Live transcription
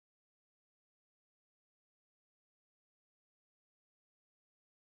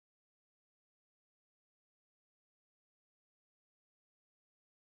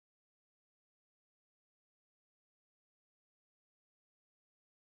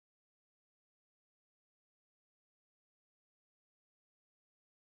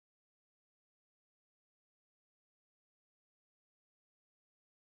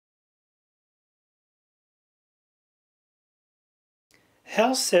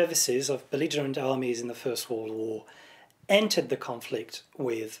Health services of belligerent armies in the First World War entered the conflict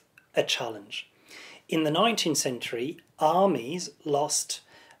with a challenge. In the 19th century, armies lost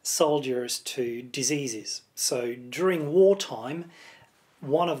soldiers to diseases. So during wartime,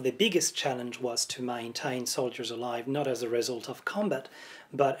 one of the biggest challenges was to maintain soldiers alive, not as a result of combat,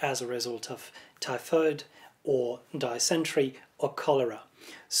 but as a result of typhoid or dysentery or cholera.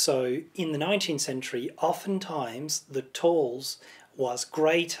 So in the 19th century, oftentimes the tolls was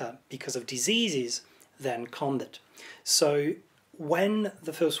greater because of diseases than combat. So when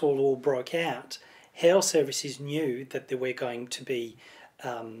the First World War broke out, health services knew that they were going to be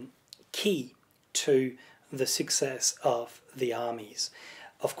key to the success of the armies.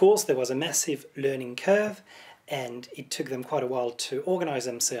 Of course, there was a massive learning curve, and it took them quite a while to organize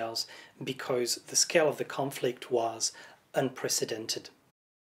themselves because the scale of the conflict was unprecedented.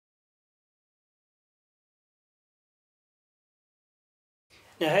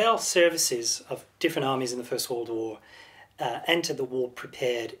 Now, health services of different armies in the First World War entered the war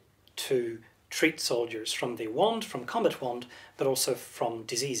prepared to treat soldiers from their wound, from combat wound, but also from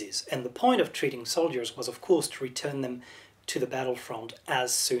diseases. And the point of treating soldiers was, of course, to return them to the battlefront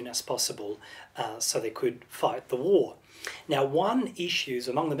as soon as possible so they could fight the war. Now, among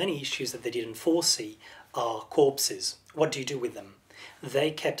the many issues that they didn't foresee are corpses. What do you do with them? They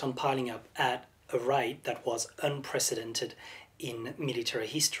kept on piling up at a rate that was unprecedented in military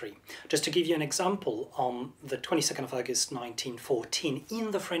history. Just to give you an example, on the 22nd of August 1914,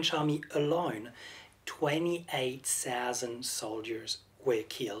 in the French army alone, 28,000 soldiers were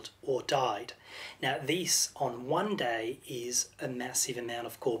killed or died. Now this, on one day, is a massive amount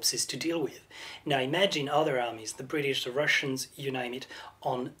of corpses to deal with. Now imagine other armies, the British, the Russians, you name it,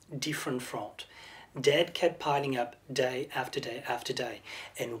 on different fronts. Dead kept piling up day after day after day.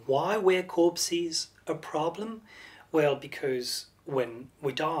 And why were corpses a problem? Well, because when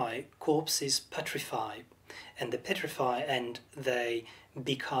we die, corpses putrefy, and they petrify and they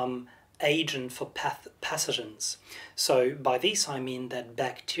become agent for pathogens. So by this I mean that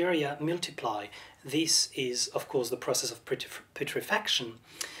bacteria multiply. This is, of course, the process of putrefaction.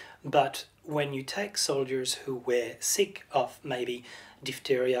 But when you take soldiers who were sick of maybe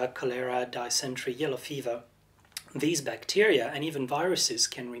diphtheria, cholera, dysentery, yellow fever, these bacteria and even viruses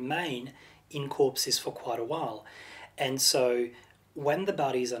can remain in corpses for quite a while. And so when the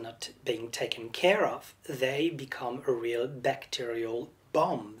bodies are not being taken care of, they become a real bacterial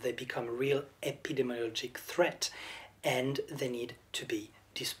bomb. They become a real epidemiological threat, and they need to be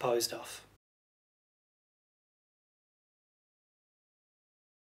disposed of.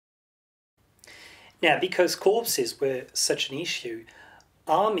 Now, because corpses were such an issue,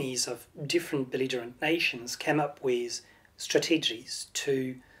 armies of different belligerent nations came up with strategies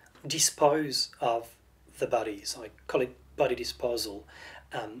to dispose of the bodies. I call it body disposal.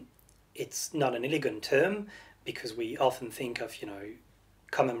 It's not an elegant term because we often think of,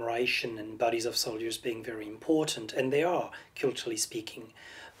 commemoration and bodies of soldiers being very important, and they are, culturally speaking.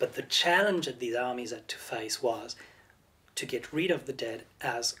 But the challenge that these armies had to face was to get rid of the dead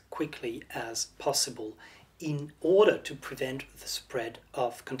as quickly as possible in order to prevent the spread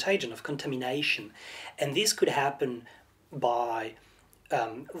of contagion, of contamination. And this could happen by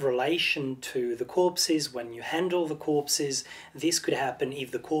relation to the corpses. When you handle the corpses, this could happen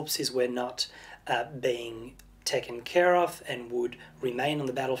if the corpses were not being taken care of and would remain on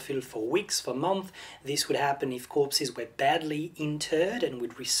the battlefield for weeks, for months. This would happen if corpses were badly interred and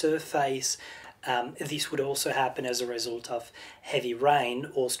would resurface. This would also happen as a result of heavy rain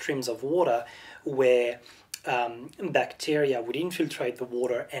or streams of water where bacteria would infiltrate the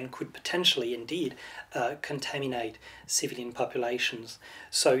water and could potentially indeed contaminate civilian populations.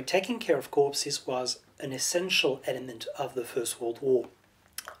 So taking care of corpses was an essential element of the First World War.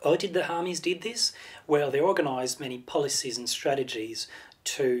 How did the armies did this? Well, they organized many policies and strategies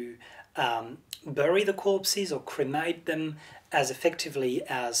to bury the corpses or cremate them as effectively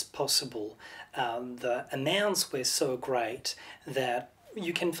as possible. The amounts were so great that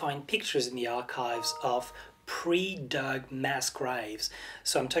you can find pictures in the archives of pre-dug mass graves.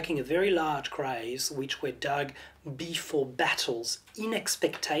 So I'm talking of very large graves which were dug before battles in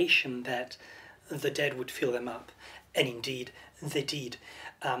expectation that the dead would fill them up. And indeed, they did.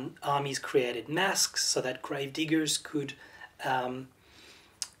 Armies created masks so that gravediggers could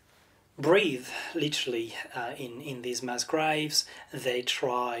breathe, literally, in these mass graves. They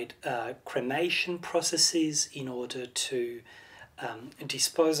tried cremation processes in order to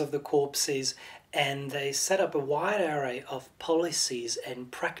dispose of the corpses, and they set up a wide array of policies and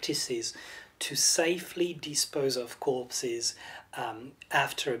practices to safely dispose of corpses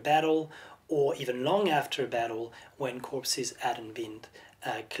after a battle or even long after a battle when corpses hadn't been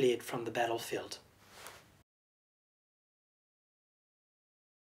cleared from the battlefield.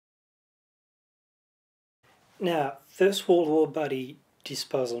 Now, First World War body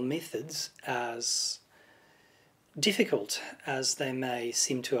disposal methods, as difficult as they may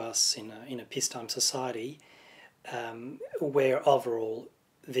seem to us in a peacetime society, were overall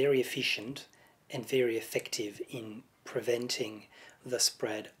very efficient and very effective in preventing the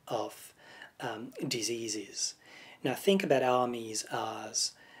spread of diseases. Now think about armies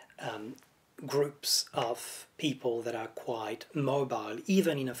as groups of people that are quite mobile,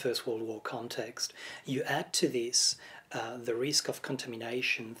 even in a First World War context. You add to this the risk of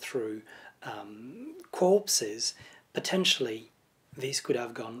contamination through corpses. Potentially this could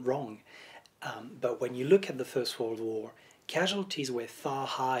have gone wrong. But when you look at the First World War, casualties were far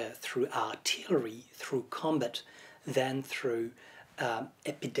higher through artillery, through combat, than through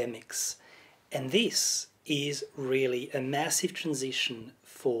epidemics. And this is really a massive transition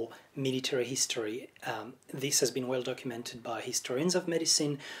for military history. This has been well documented by historians of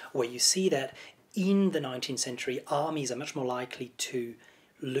medicine, where you see that in the 19th century, armies are much more likely to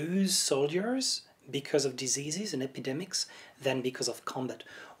lose soldiers because of diseases and epidemics than because of combat.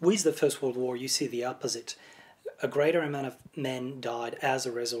 With the First World War, you see the opposite. A greater amount of men died as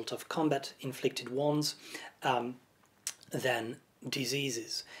a result of combat-inflicted wounds than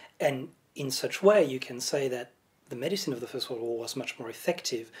diseases. And in such way, you can say that the medicine of the First World War was much more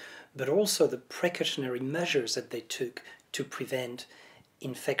effective, but also the precautionary measures that they took to prevent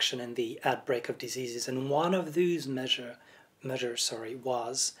infection and the outbreak of diseases. And one of those measures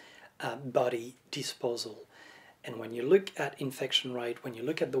was body disposal. And when you look at infection rate, when you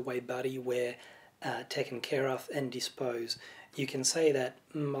look at the way bodies were taken care of and disposed, you can say that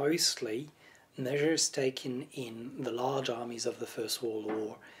mostly measures taken in the large armies of the First World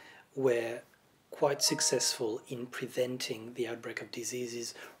War were quite successful in preventing the outbreak of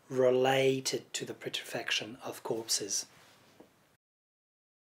diseases related to the putrefaction of corpses.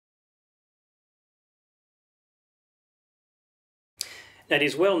 Now, it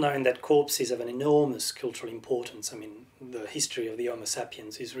is well known that corpses have an enormous cultural importance. I mean, the history of the Homo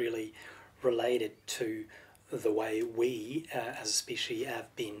sapiens is really related to the way we, as a species,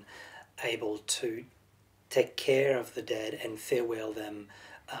 have been able to take care of the dead and farewell them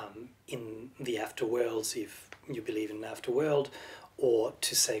in the afterworlds, if you believe in an afterworld, or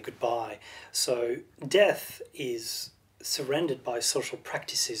to say goodbye. So death is surrendered by social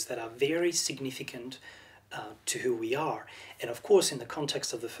practices that are very significant to who we are. And of course, in the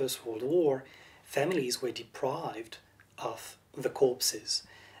context of the First World War, families were deprived of the corpses.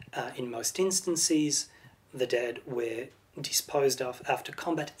 In most instances, the dead were disposed of after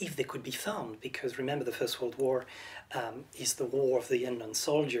combat if they could be found, because remember, the First World War is the war of the unknown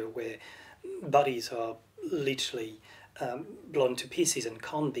soldier, where bodies are literally blown to pieces and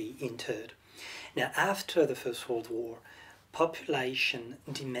can't be interred. Now, after the First World War, population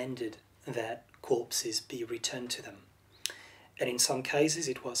demanded that corpses be returned to them. And in some cases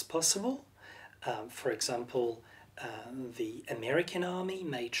it was possible. For example, the American Army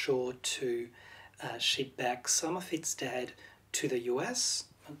made sure to ship back some of its dead to the US,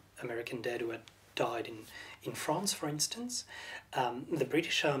 American dead who had died in France, for instance. The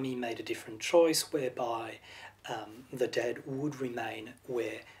British Army made a different choice, whereby the dead would remain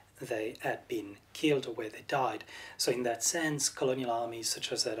where they had been killed or where they died. So in that sense, colonial armies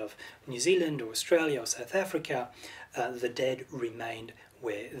such as that of New Zealand or Australia or South Africa, the dead remained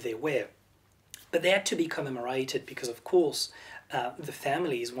where they were. But they had to be commemorated because, of course, the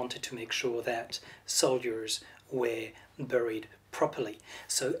families wanted to make sure that soldiers were buried properly.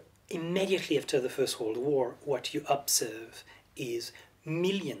 So immediately after the First World War, what you observe is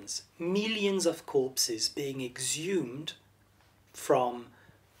millions of corpses being exhumed from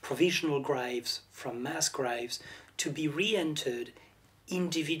provisional graves, from mass graves, to be re-entered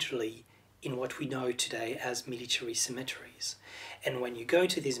individually in what we know today as military cemeteries. And when you go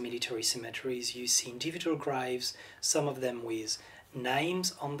to these military cemeteries, you see individual graves, some of them with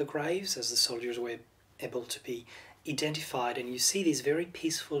names on the graves, as the soldiers were able to be identified, and you see these very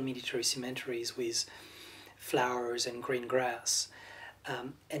peaceful military cemeteries with flowers and green grass.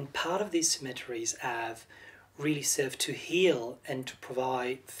 And part of these cemeteries have really served to heal and to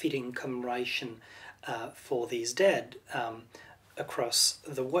provide fitting commemoration for these dead across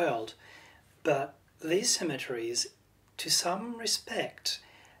the world. But these cemeteries, to some respect,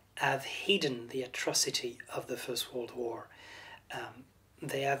 have hidden the atrocity of the First World War.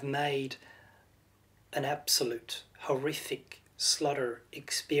 They have made an absolute horrific slaughter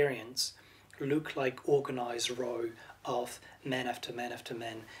experience look like organized row of man after man after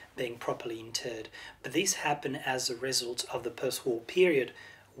man being properly interred. But this happened as a result of the post-war period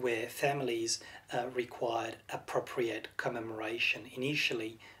where families required appropriate commemoration.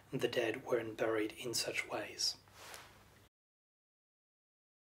 Initially, the dead weren't buried in such ways.